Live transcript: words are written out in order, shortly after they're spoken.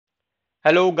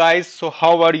Hello guys, so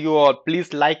how are you all?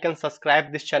 Please like and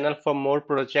subscribe this channel for more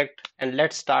project, and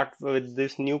let's start with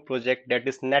this new project, that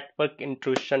is network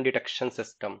intrusion detection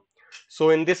system. So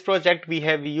in this project we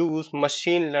have used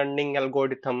machine learning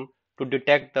algorithm to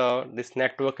detect this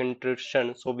network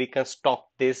intrusion so we can stop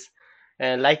this.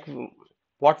 Like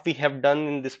what we have done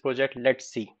in this project,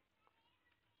 let's see.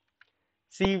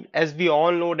 See, as we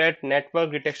all know that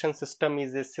network detection system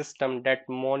is a system that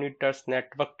monitors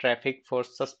network traffic for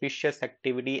suspicious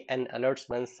activity and alerts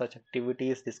when such activity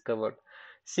is discovered.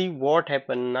 See what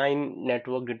happened in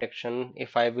network detection,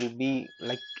 if I will be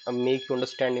like make you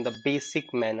understand in the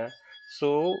basic manner.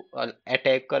 So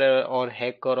attacker or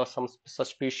hacker or some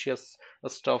suspicious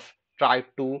stuff try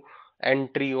to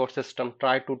enter your system,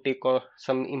 try to take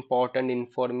some important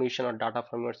information or data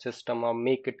from your system or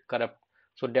make it corrupt,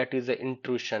 so that is the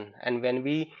intrusion. And when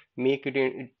we make it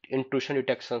in intrusion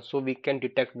detection, so we can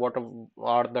detect what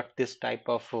are this type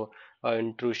of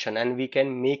intrusion, and we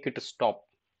can make it stop.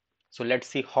 So let's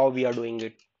see how we are doing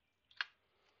it.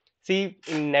 See,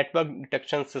 in network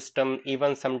detection system,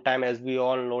 even sometime, as we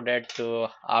all know that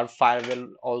our firewall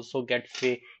also get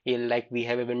fail, like we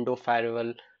have a window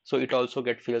firewall, so it also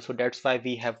get failed. So that's why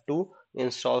we have to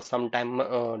install sometime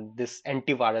this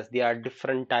antivirus. There are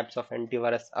different types of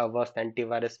antivirus: Avast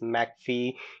antivirus,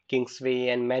 McAfee, Kingsway,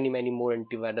 and many more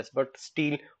antivirus. But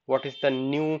still, what is the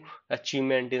new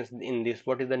achievement is in this?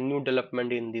 What is the new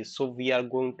development in this? So we are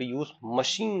going to use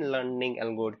machine learning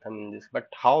algorithm in this. But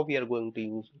how we are going to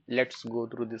use? Let's go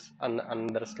through this on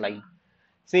another slide.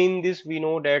 See, in this we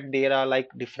know that there are like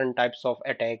different types of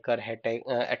attacker,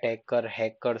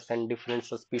 hackers, and different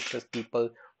suspicious people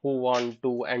who want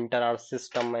to enter our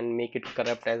system and make it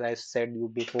corrupt. As I said you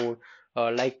before,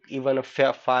 like even a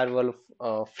firewall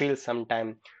fails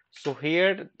sometime. So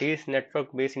here, this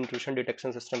network-based intrusion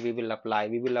detection system we will apply.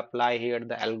 We will apply here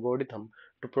the algorithm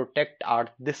to protect our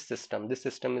this system. This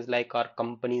system is like our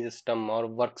company system or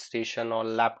workstation or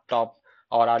laptop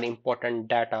or our important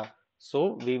data.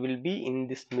 So we will be in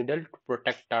this middle to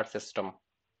protect our system.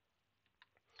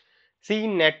 See,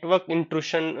 network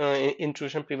intrusion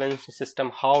prevention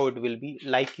system, how it will be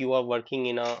like you are working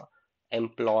in a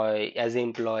employee as an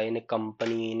employee in a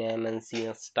company, in a MNC,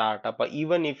 a startup, or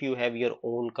even if you have your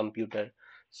own computer.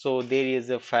 So there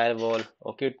is a firewall,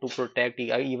 okay, to protect.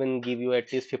 I even give you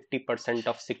at least 50%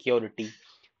 of security.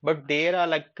 But there are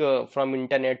like from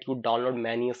internet you download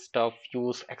many stuff,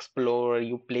 you explore,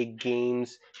 you play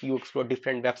games, you explore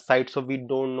different websites. So we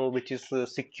don't know which is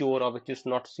secure or which is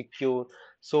not secure.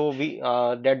 So we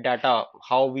that data,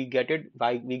 how we get it?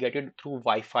 Why we get it? Through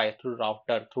Wi-Fi, through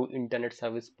router, through internet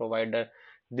service provider.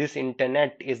 This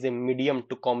internet is a medium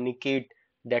to communicate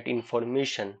that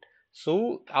information.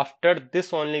 So after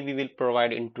this only we will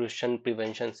provide intrusion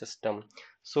prevention system.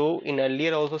 So in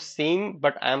earlier also same,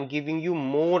 but I am giving you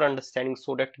more understanding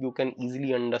so that you can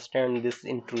easily understand this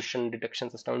intrusion detection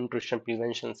system, intrusion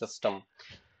prevention system.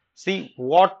 See,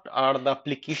 what are the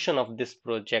application of this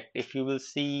project? If you will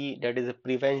see, that is a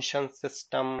prevention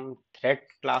system, threat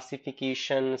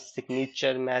classification,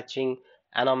 signature matching,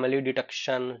 anomaly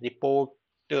detection,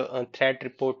 threat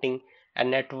reporting, and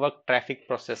network traffic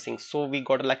processing. So we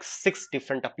got like six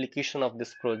different application of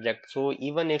this project. So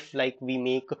even if like we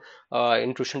make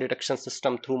intrusion detection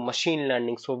system through machine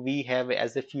learning, so we have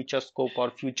as a future scope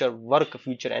or future work,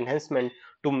 future enhancement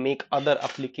to make other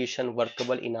application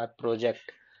workable in our project.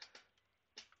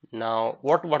 Now,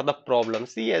 what were the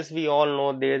problems? See, as we all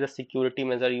know, there is a security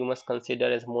measure you must consider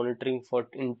as monitoring for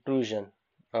intrusion.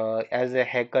 As a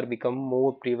hacker become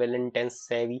more prevalent and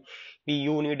savvy,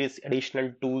 you need is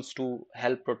additional tools to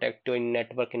help protect your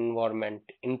network environment.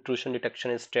 Intrusion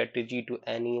detection is strategy to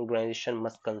any organization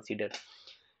must consider.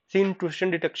 See,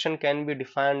 intrusion detection can be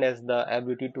defined as the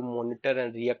ability to monitor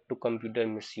and react to computer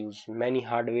misuse. Many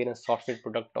hardware and software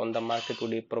products on the market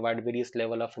today provide various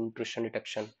level of intrusion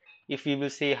detection. If we will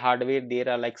say hardware, there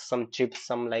are like some chips,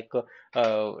 some like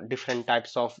different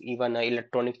types of even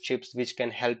electronic chips which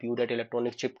can help you. That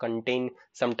electronic chip contain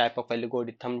some type of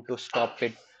algorithm to stop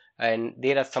it. And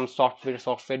there are some software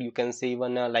you can say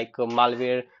even like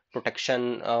malware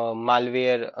protection,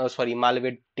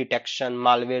 malware detection,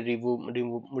 malware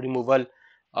removal,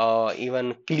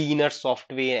 even cleaner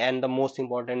software, and the most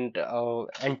important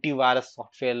antivirus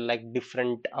software like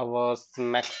different Avast,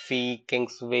 McAfee,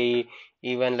 Kingsway,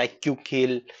 even like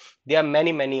QKill. There are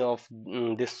many of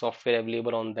this software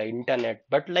available on the internet.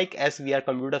 But like as we are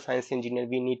computer science engineer,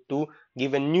 we need to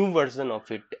give a new version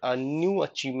of it, a new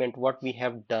achievement what we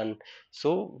have done.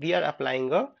 So we are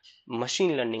applying a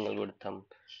machine learning algorithm.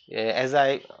 As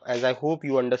I hope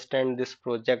you understand this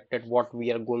project, that what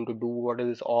we are going to do, what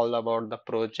is all about the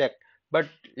project. But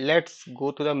let's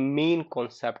go to the main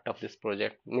concept of this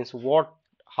project, means what,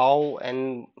 how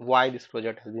and why this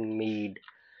project has been made.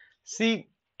 See,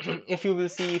 if you will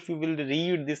see, if you will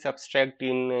read this abstract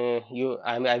in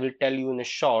I will tell you in a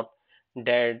short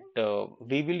that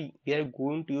we are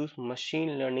going to use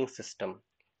machine learning system.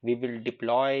 We will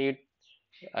deploy it,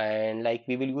 and like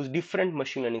we will use different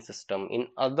machine learning system in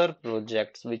other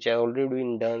projects which are already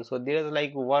been done. So there is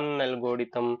like one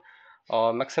algorithm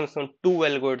or maximum two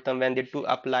algorithm. When they to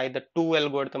apply the two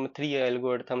algorithm, three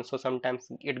algorithms, so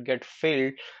sometimes it get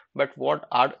failed. But what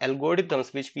are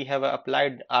algorithms which we have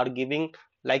applied are giving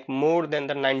like more than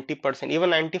the 90%,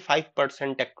 even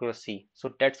 95% accuracy.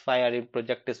 So that's why our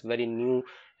project is very new,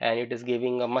 and it is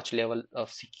giving a much level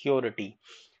of security.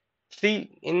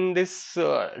 See, in this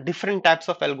different types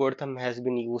of algorithm has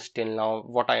been used till now.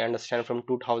 What I understand from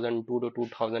 2002 to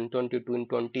 2022, in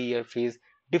 20-year phase,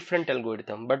 different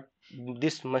algorithm. But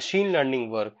this machine learning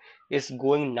work is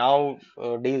going now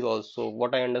days also.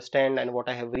 What I understand and what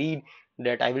I have read,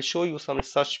 that I will show you some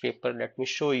research paper. Let me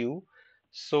show you.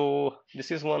 So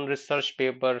this is one research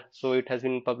paper. So it has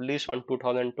been published on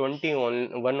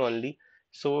 2021 only.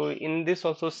 So in this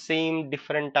also same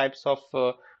different types of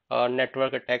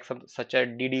network attacks such as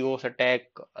DDoS attack,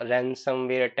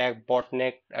 ransomware attack,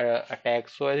 botnet attack.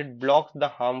 So it blocks the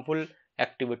harmful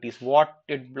activities. What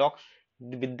it blocks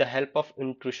with the help of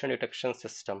intrusion detection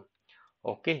system.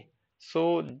 Okay,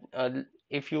 so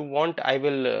if you want, I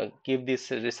will give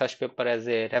this research paper as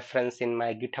a reference in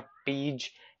my GitHub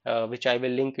page, which I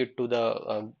will link it to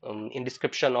the in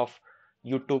description of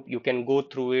YouTube. You can go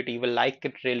through it. You will like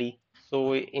it really.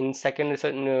 So in second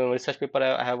research paper,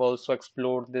 I have also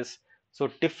explored this. So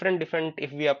different.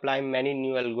 If we apply many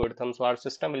new algorithms, so our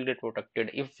system will get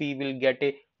protected. If we will get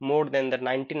a more than the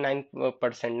 99%,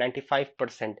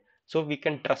 95%, so we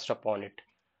can trust upon it.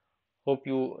 Hope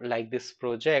you like this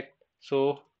project.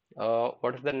 So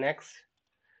what is the next?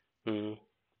 Hmm.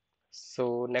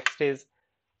 So next is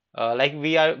like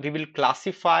we will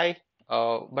classify,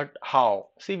 but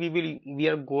how? See, we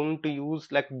are going to use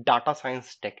like data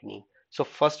science technique. So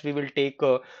first we will take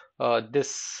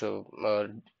this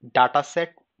data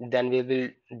set, then we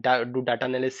will do data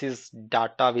analysis,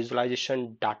 data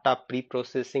visualization, data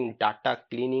pre-processing, data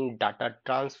cleaning, data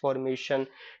transformation.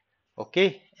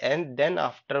 Okay, and then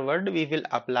afterward we will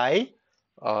apply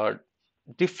uh,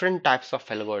 different types of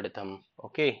algorithm.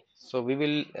 Okay, so we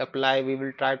will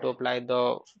try to apply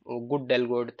the good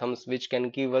algorithms which can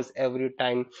give us every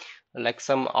time like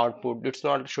some output. It's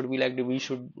not should be like we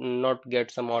should not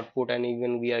get some output, and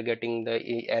even we are getting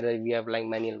the error, we have like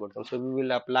many algorithms. So we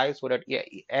will apply so that, yeah,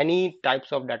 any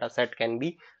types of data set can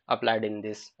be applied in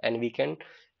this, and we can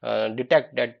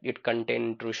detect that it contain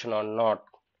intrusion or not.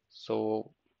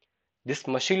 So this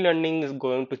machine learning is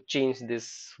going to change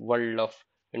this world of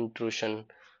intrusion,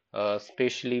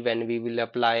 especially when we will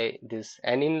apply this.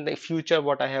 And in the future,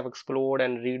 what I have explored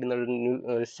and read in the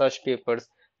new, research papers,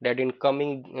 that in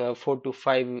coming 4 to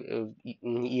 5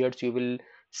 years, you will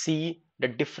see the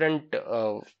different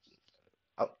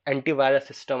antivirus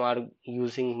system are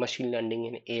using machine learning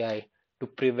and AI to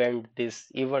prevent this,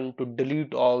 even to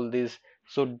delete all this.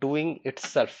 So doing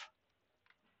itself.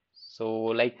 So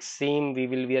like same we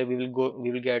will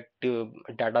get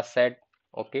data set.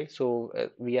 Okay, so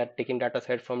we are taking data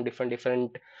set from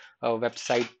different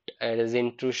website as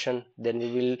intrusion. Then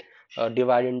we will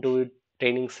divide into it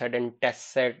training set and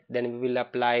test set. Then we will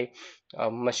apply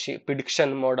machine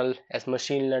prediction model as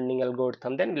machine learning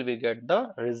algorithm. Then we will get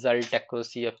the result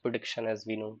accuracy of prediction as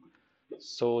we know.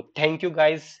 So thank you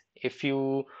guys. If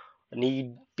you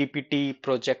need PPT,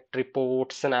 project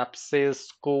report, synopsis,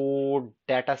 code,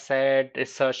 dataset,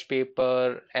 research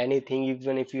paper, anything,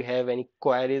 even if you have any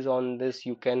queries on this,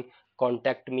 you can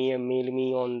contact me and mail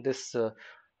me on this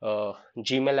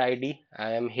Gmail ID.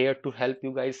 I am here to help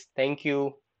you guys. Thank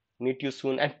you. Meet you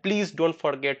soon. And please don't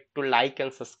forget to like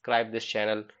and subscribe this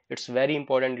channel. It's very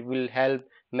important. It will help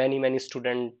many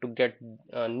students to get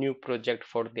a new project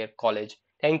for their college.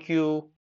 Thank you.